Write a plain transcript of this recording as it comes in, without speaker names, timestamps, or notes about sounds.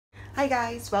Hi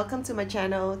guys, welcome to my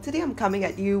channel. Today I'm coming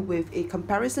at you with a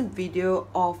comparison video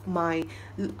of my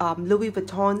Louis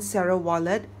Vuitton Sarah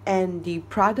wallet and the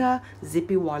Prada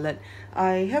Zippy wallet.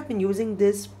 I have been using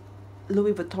this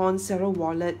Louis Vuitton Sarah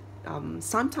wallet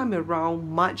sometime around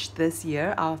March this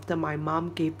year after my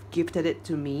mom gifted it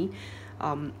to me.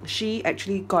 She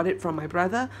actually got it from my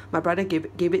brother. My brother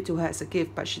gave it to her as a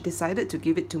gift, but she decided to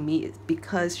give it to me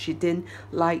because she didn't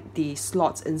like the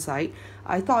slots inside.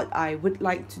 I thought I would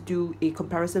like to do a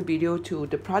comparison video to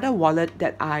the Prada wallet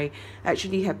that I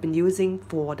actually have been using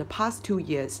for the past 2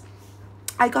 years.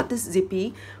 I got this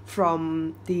Zippy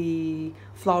from the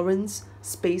Florence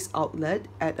Space outlet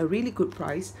at a really good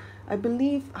price. I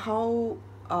believe how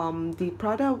the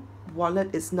Prada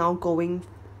wallet is now going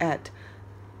at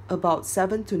about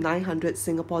 700 to 900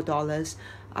 Singapore dollars.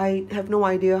 I have no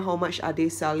idea how much are they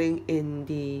selling in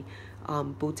the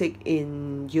boutique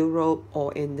in Europe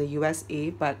or in the USA,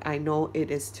 but I know it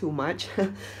is too much.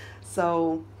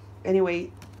 So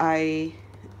anyway,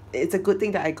 it's a good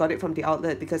thing that I got it from the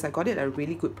outlet because I got it at a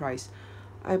really good price.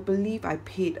 I believe I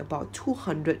paid about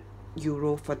 200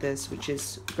 euro for this, which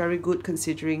is very good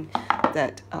considering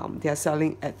that they are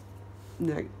selling at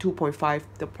like 2.5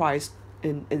 the price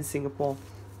in Singapore.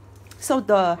 So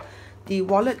the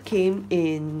wallet came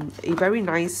in a very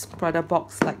nice Prada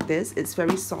box like this. It's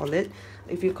very solid.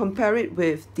 If you compare it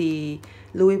with the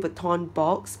Louis Vuitton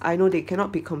box, I know they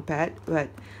cannot be compared, but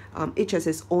each has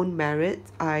its own merit.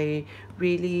 I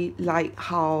really like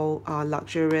how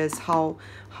luxurious, how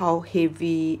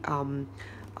heavy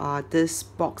this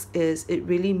box is. It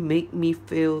really made me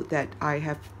feel that I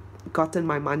have gotten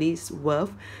my money's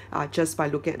worth just by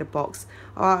looking at the box.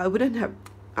 I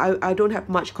don't have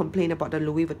much complaint about the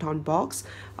Louis Vuitton box.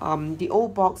 The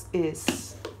old box it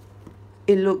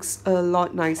looks a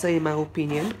lot nicer in my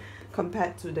opinion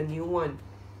compared to the new one.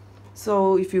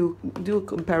 So if you do a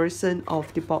comparison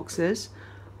of the boxes,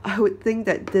 I would think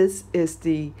that this is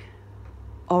the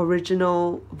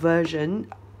original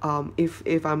version.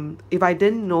 If I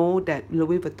didn't know that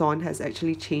Louis Vuitton has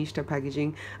actually changed the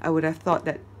packaging, I would have thought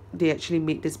that they actually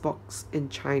made this box in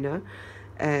China.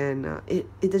 And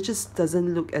it just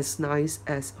doesn't look as nice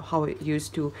as how it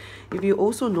used to. If you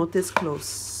also notice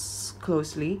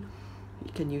closely,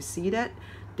 can you see that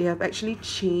they have actually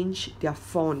changed their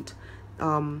font?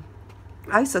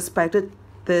 I suspected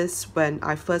this when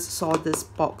I first saw this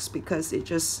box because it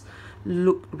just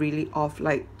looked really off,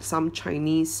 like some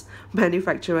Chinese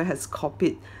manufacturer has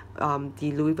copied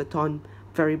the Louis Vuitton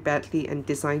very badly and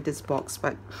designed this box,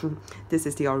 but this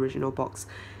is the original box.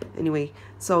 Anyway,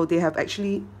 so they have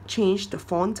actually changed the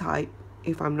font type,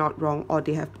 if I'm not wrong, or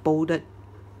they have bolded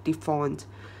the font,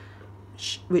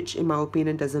 which in my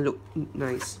opinion doesn't look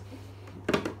nice.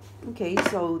 Okay,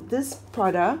 so this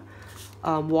Prada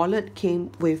wallet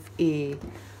came with a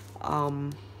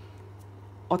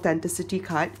authenticity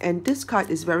card, and this card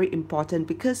is very important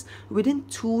because within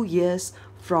 2 years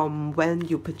from when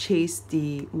you purchase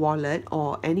the wallet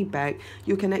or any bag,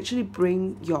 you can actually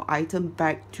bring your item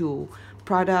back to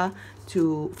Prada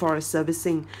for a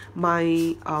servicing.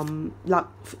 My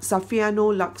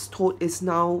Saffiano Luxe tote is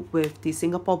now with the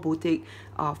Singapore boutique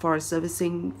for a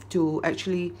servicing to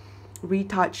actually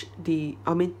retouch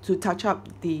to touch up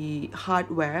the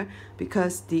hardware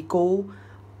because the gold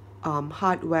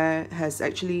hardware has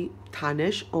actually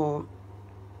tarnished or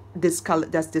there's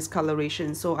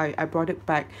discoloration. So I brought it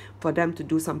back for them to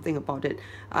do something about it.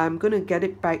 I'm gonna get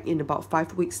it back in about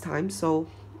 5 weeks time, so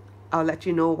I'll let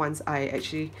you know once I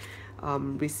actually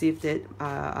received it.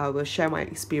 I will share my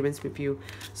experience with you.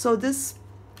 So this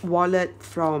wallet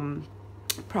from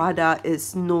Prada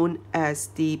is known as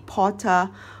the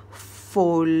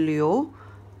Portafolio,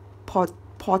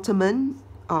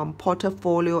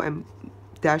 Portafolio and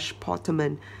dash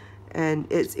Portman, and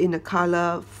it's in the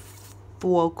color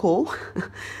Fuoco.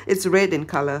 It's red in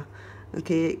color.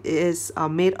 Okay, it is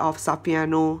made of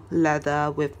Saffiano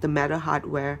leather with the metal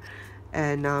hardware,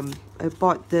 and I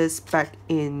bought this back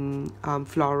in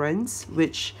Florence,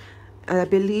 which I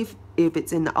believe if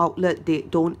it's in the outlet they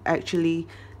don't actually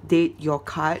date your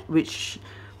card, which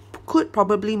could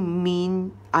probably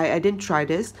mean, I didn't try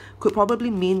this, could probably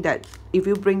mean that if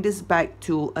you bring this back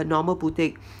to a normal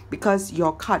boutique, because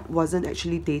your card wasn't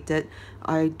actually dated,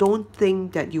 I don't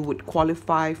think that you would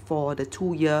qualify for the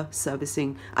 2-year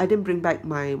servicing. I didn't bring back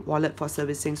my wallet for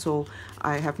servicing, so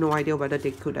I have no idea whether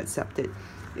they could accept it.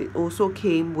 It also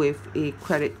came with a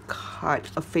credit card,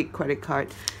 a fake credit card,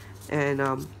 and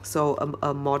so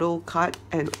a model card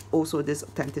and also this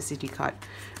authenticity card.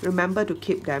 Remember to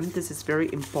keep them. This is very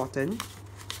important,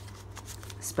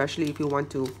 especially if you want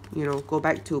to, you know, go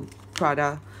back to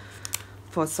Prada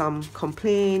for some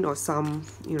complaint or some,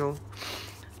 you know,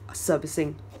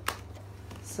 servicing.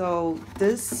 So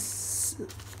this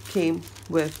came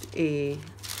with a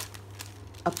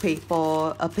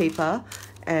paper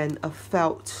and a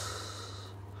felt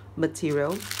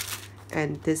material,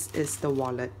 and this is the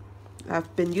wallet.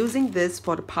 I've been using this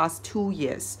for the past 2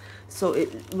 years, so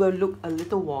it will look a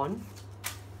little worn.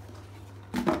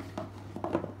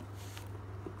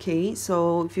 Okay,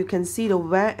 so if you can see the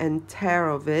wear and tear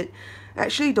of it,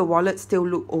 actually the wallet still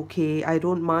look okay. I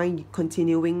don't mind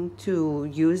continuing to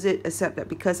use it, except that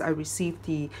because I received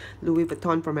the Louis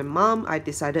Vuitton from my mom, I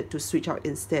decided to switch out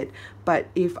instead. But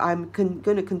if I'm going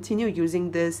to continue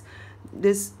using this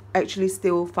actually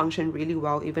still function really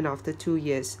well even after 2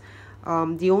 years.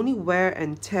 The only wear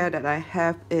and tear that I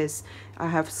have is I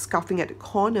have scuffing at the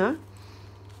corner.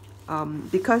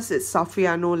 Because it's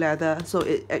Saffiano leather, so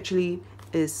it actually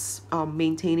is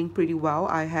maintaining pretty well.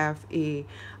 I have a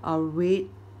red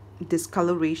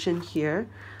discoloration here.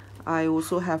 I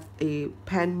also have a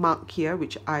pen mark here,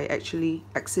 which I actually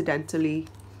accidentally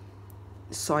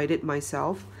soiled it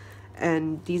myself,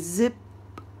 and the zip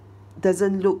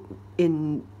doesn't look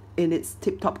in its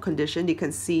tip-top condition. You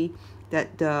can see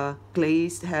that the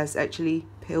glaze has actually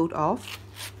peeled off.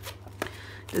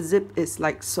 The zip is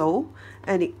like so,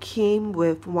 and it came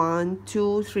with 8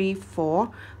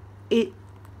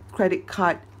 credit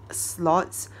card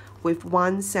slots with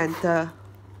one center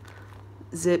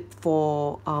zip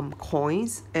for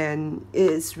coins, and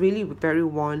it's really very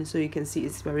worn, so you can see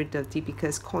it's very dirty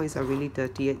because coins are really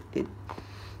dirty.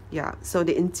 Yeah, so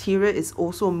the interior is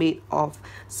also made of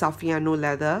Saffiano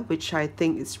leather, which I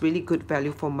think is really good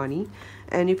value for money.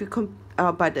 And if you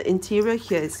but the interior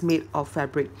here is made of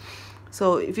fabric.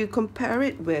 So if you compare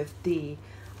it with the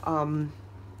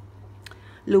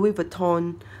Louis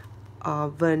Vuitton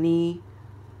Vernis,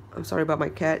 I'm sorry about my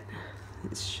cat,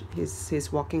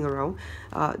 he's walking around,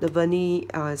 the Vernis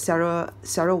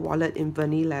Sarah wallet in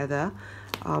Vernis leather.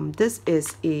 This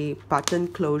is a button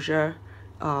closure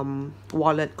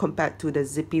wallet compared to the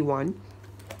zippy one,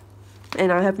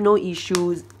 and I have no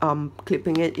issues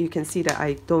clipping it. You can see that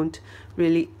I don't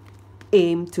really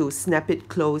aim to snap it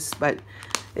close, but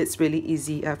it's really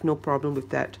easy. I have no problem with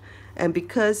that. And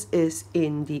because it's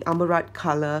in the amaranth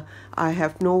color, I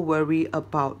have no worry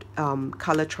about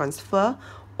color transfer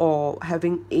or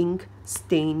having ink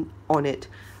stain on it.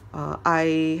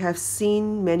 I have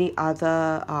seen many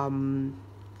other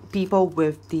people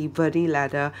with the Vernis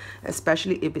leather,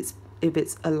 especially if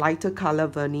it's a lighter color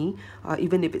Vernis,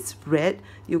 even if it's red,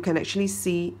 you can actually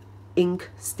see ink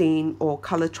stain or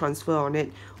color transfer on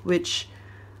it, which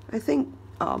I think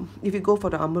if you go for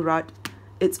the amaranth,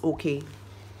 it's okay.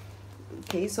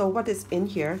 Okay, so what is in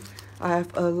here? I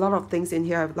have a lot of things in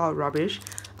here. I have a lot of rubbish.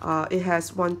 It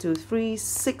has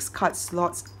 6 card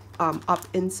slots up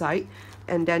inside,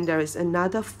 and then there is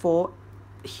another 4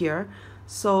 here.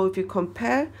 So if you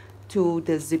compare to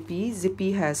the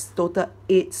Zippy has total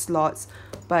 8 slots,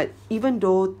 but even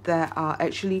though there are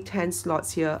actually 10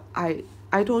 slots here, I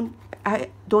don't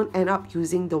end up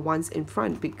using the ones in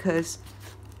front because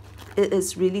it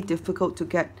is really difficult to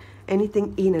get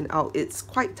anything in and out. It's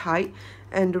quite tight,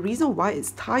 and the reason why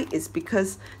it's tight is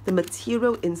because the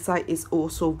material inside is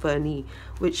also Vernis,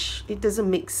 which it doesn't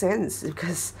make sense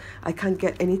because I can't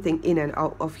get anything in and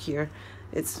out of here.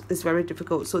 It's very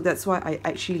difficult, so that's why I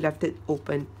actually left it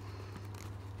open.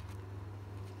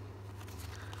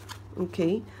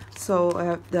 Okay, so I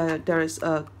have there is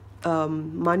a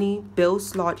money bill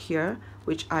slot here,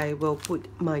 which I will put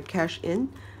my cash in.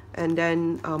 And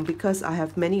then because I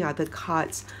have many other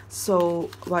cards, so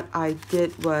what I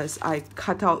did was I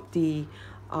cut out the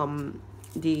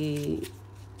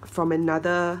from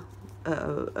another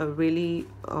a really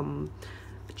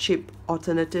cheap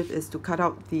alternative is to cut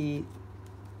out the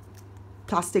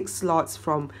plastic slots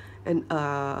from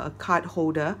a card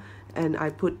holder, and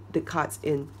I put the cards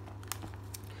in.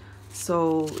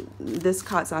 So these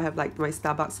cards, I have like my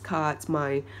Starbucks cards,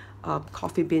 my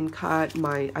coffee bean card,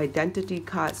 my identity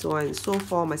card, so on and so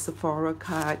forth, my Sephora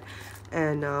card,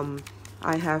 and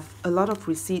I have a lot of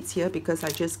receipts here because I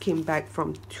just came back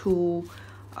from 2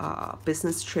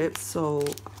 business trips, so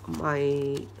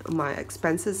my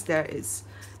expenses there is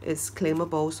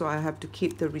claimable, so I have to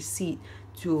keep the receipt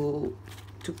to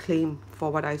claim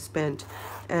for what I spent.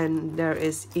 And there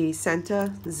is a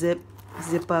center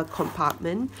zipper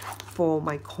compartment for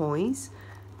my coins,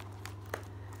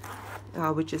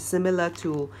 which is similar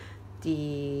to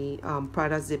the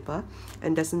Prada zipper,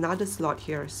 and there's another slot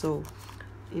here. So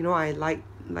you know, I like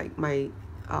my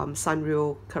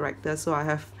Sanrio character, so I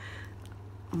have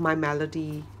my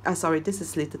Melody, sorry, this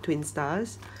is Little Twin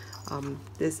Stars,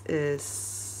 this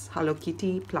is Hello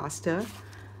Kitty plaster.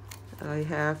 I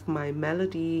have my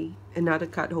Melody, another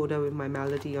card holder with my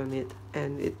Melody on it,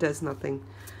 and it does nothing.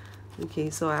 Okay,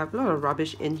 so I have a lot of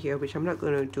rubbish in here, which I'm not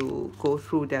going to go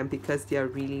through them because they are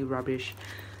really rubbish.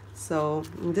 So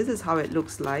this is how it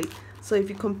looks like. So if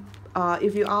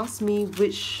you ask me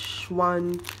which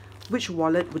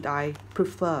wallet would I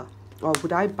prefer, or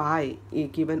would I buy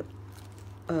given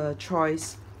a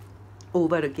choice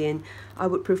over again, I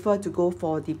would prefer to go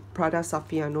for the Prada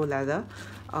Saffiano leather,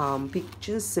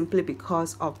 just simply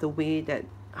because of the way that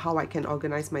how I can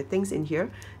organize my things in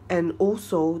here, and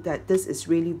also that this is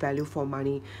really value for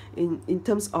money in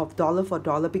terms of dollar for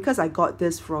dollar, because I got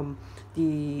this from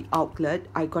the outlet.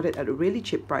 I got it at a really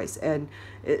cheap price, and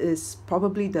it is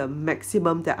probably the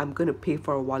maximum that I'm going to pay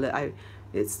for a wallet.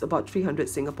 It's about 300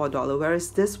 Singapore dollar,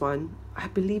 whereas this one, I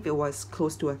believe it was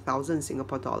close to 1,000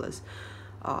 Singapore dollars.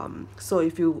 So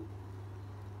if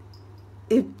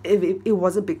it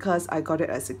wasn't because I got it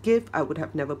as a gift, I would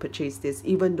have never purchased this,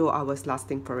 even though I was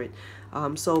lasting for it.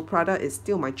 So Prada is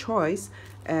still my choice,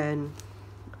 and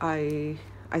I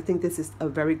think this is a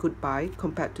very good buy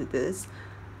compared to this,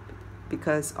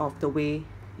 because of the way,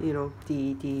 you know,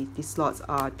 the slots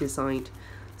are designed.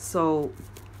 So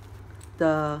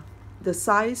the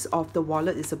size of the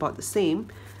wallet is about the same,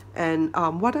 and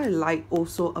what I like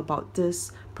also about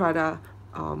this Prada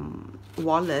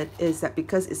wallet is that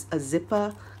because it's a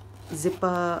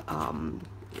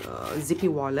zippy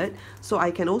wallet, so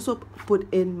I can also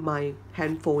put in my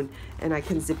handphone and I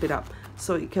can zip it up,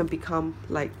 so it can become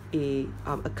like a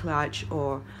clutch,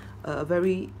 or a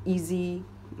very easy,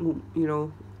 you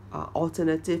know,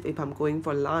 alternative. If I'm going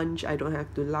for lunch, I don't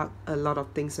have to lug a lot of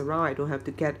things around, I don't have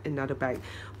to get another bag.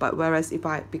 But whereas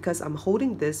because I'm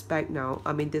holding this bag now,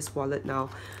 I mean this wallet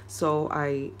now, so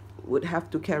I would have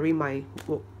to carry my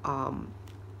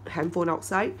handphone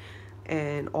outside,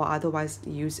 and or otherwise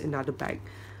use another bag.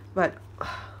 But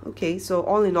okay, so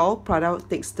all in all, Prada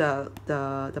takes the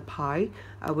pie.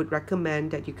 I would recommend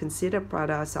that you consider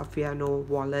Prada Saffiano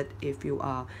wallet if you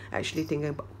are actually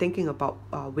thinking about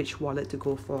which wallet to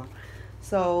go for.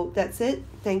 So that's it.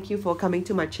 Thank you for coming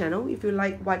to my channel. If you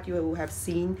like what you have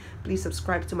seen, please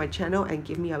subscribe to my channel and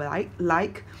give me a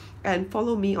like, and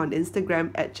follow me on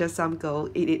Instagram at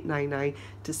justsomegirl8899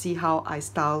 to see how I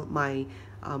style my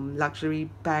luxury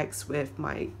bags with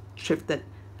my thrifted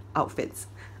outfits.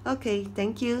 Okay,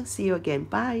 thank you. See you again.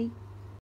 Bye.